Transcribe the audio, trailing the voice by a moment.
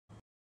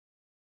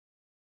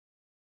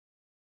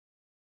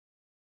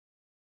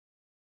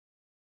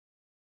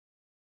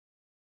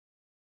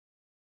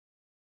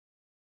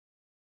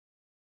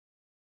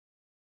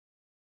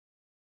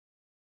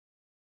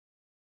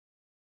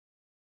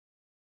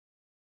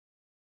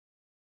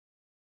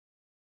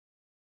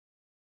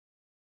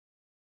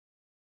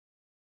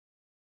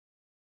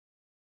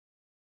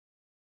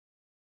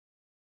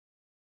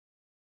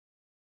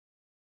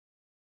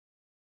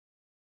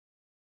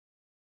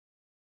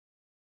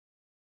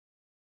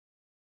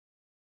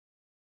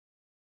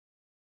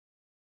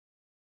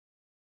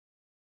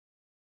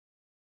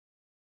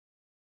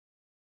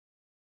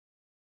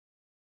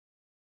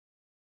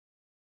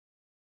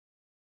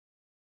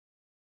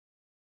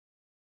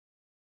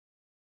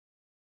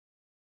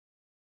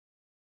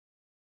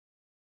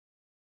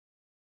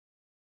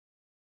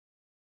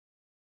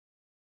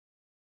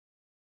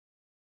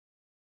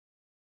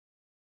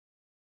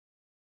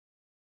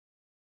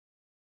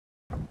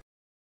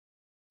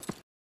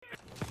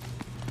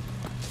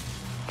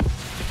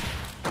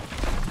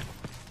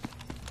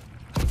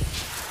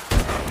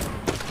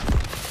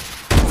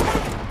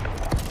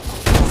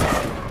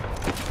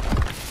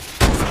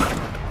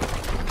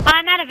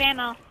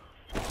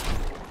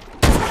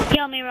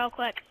Heal me real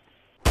quick.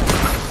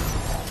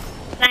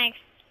 Thanks.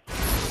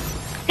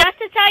 Just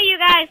to tell you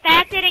guys,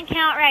 that didn't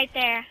count right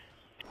there.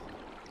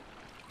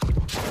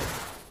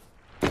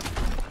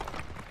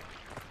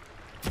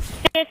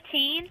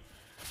 15.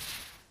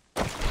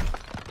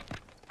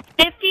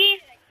 50?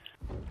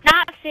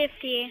 Not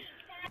 50.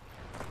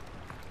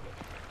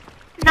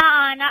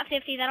 Nah, not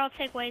 50. That'll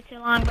take way too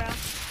long, bro.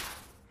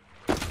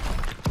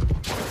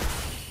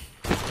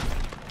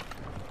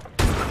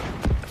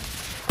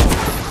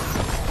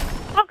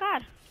 Oh,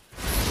 God.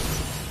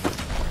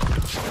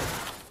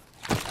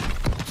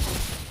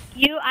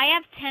 I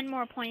have 10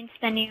 more points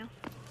than you.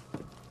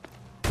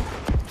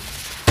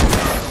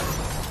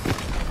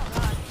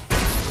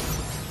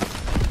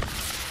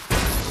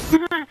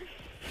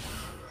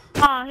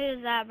 Oh,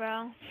 who's that,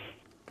 bro?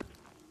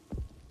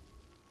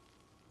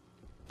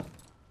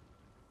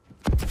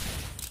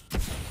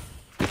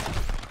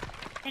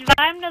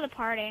 Invite him to the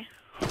party.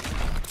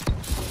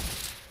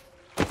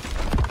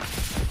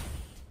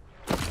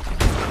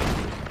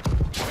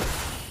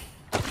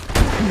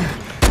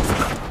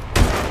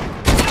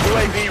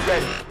 UAV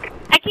ready.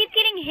 I keep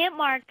getting hit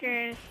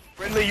markers.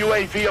 Friendly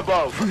UAV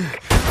above.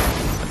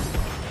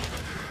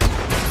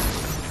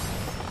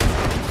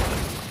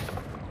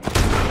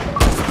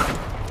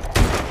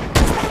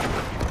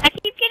 I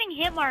keep getting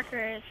hit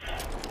markers.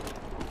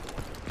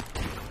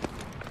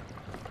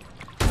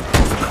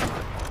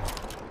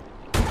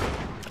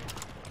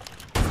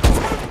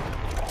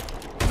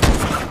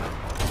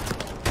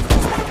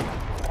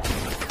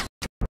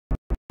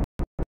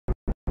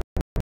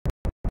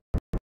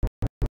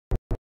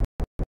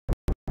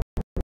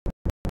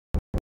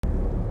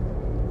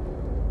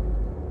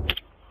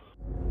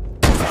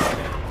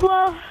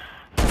 Well,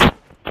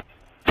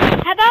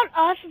 how about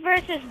us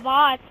versus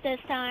bots this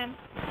time?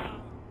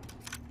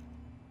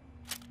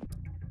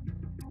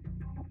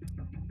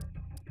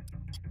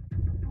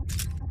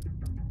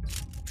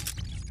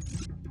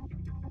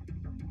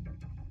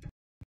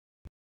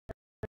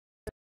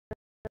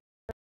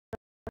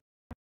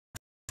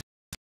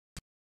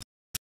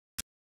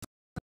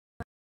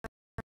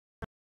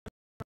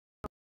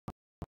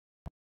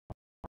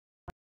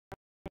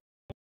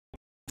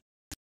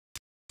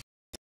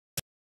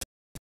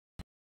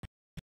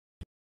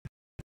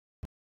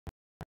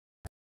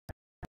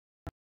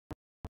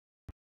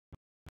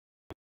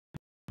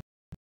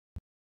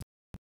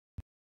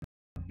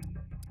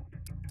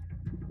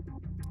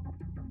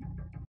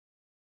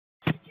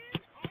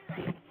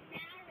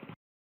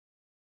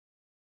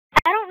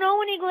 I don't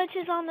know any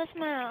glitches on this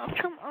map.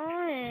 Come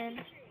on.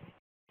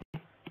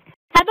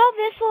 How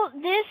about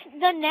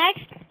the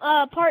next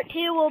part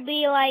 2 will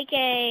be like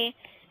a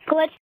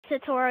glitch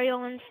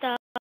tutorial and stuff.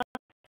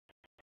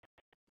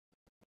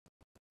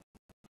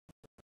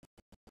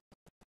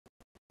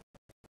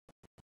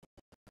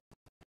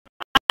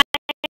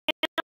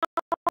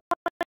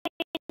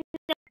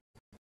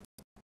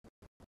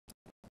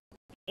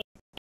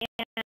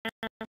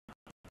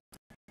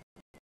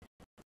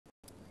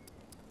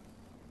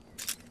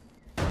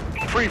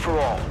 Free for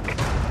all.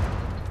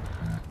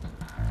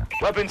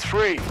 Weapons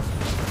free.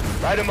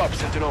 Light him up,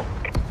 Sentinel.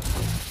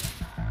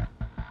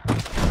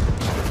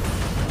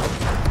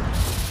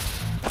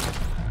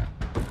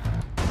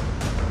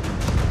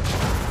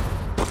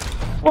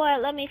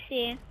 What? Let me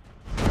see.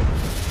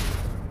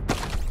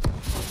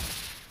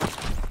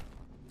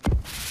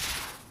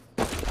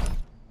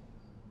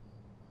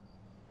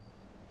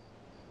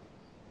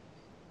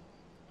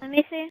 Let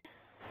me see.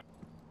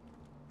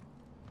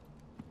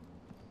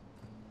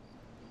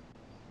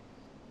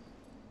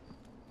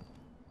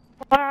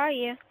 Where are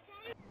you?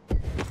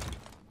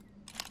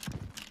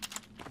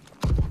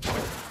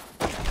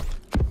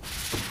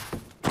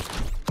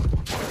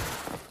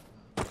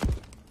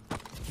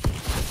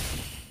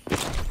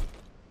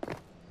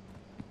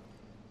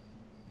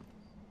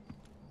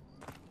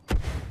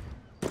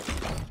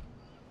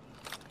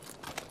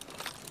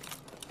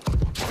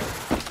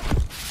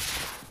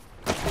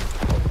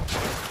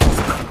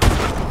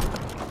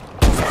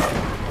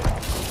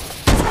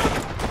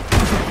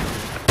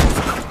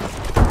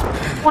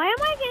 Why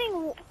am I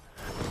getting...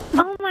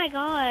 Oh my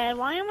god,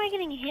 why am I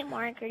getting hit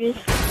markers?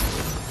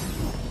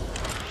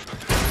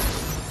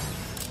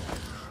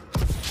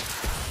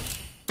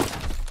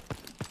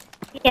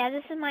 Yeah,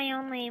 this is my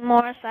only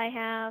Morris I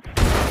have.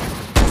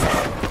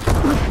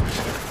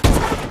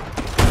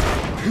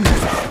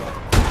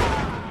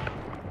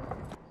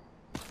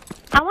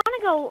 I want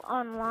to go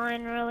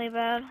online really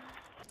bad.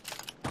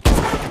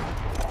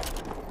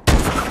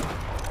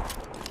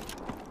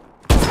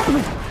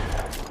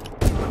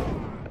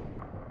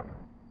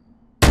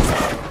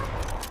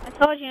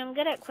 I told you, I'm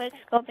good at quick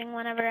scoping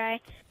whenever I...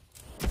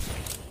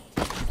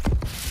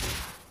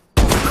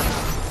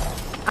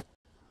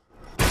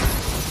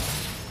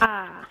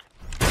 Ah.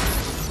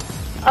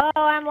 Oh,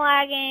 I'm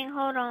lagging.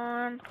 Hold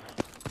on.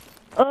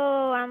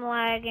 Oh, I'm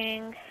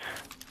lagging.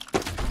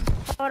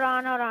 Hold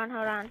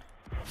on.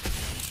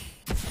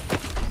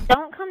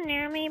 Don't come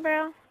near me,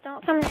 bro.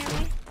 Don't come near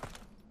me.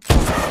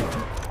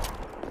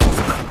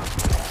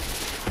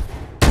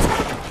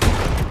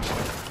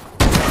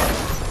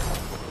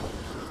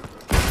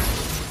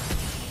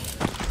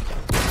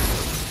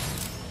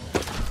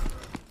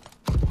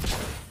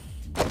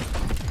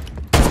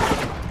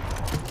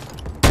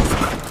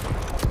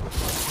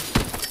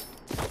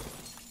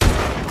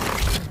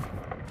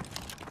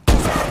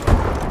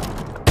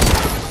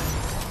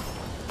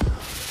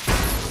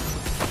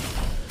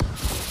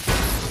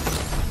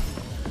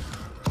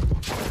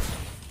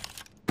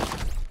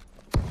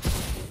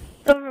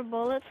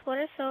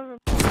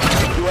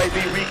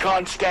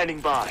 Recon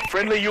standing by.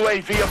 Friendly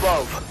UAV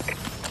above.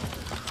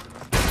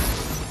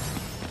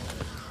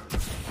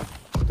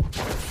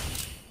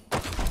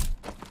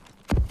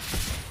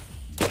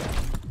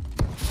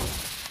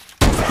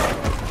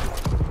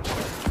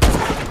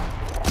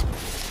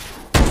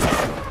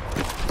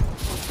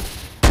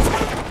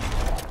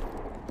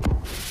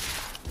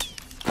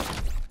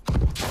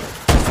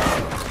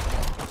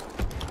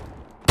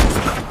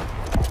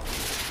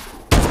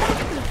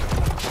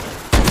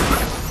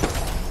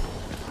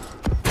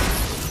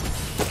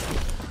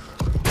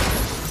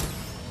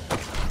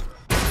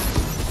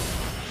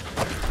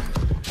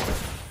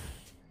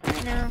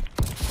 No.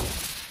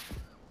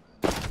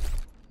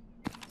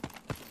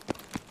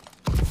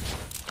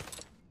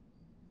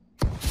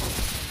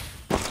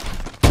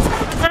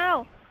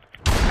 Ow!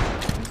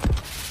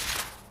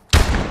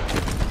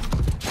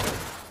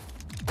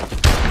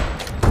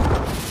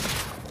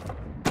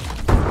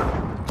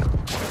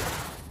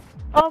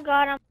 Oh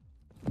god, I'm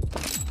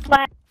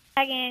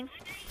lagging.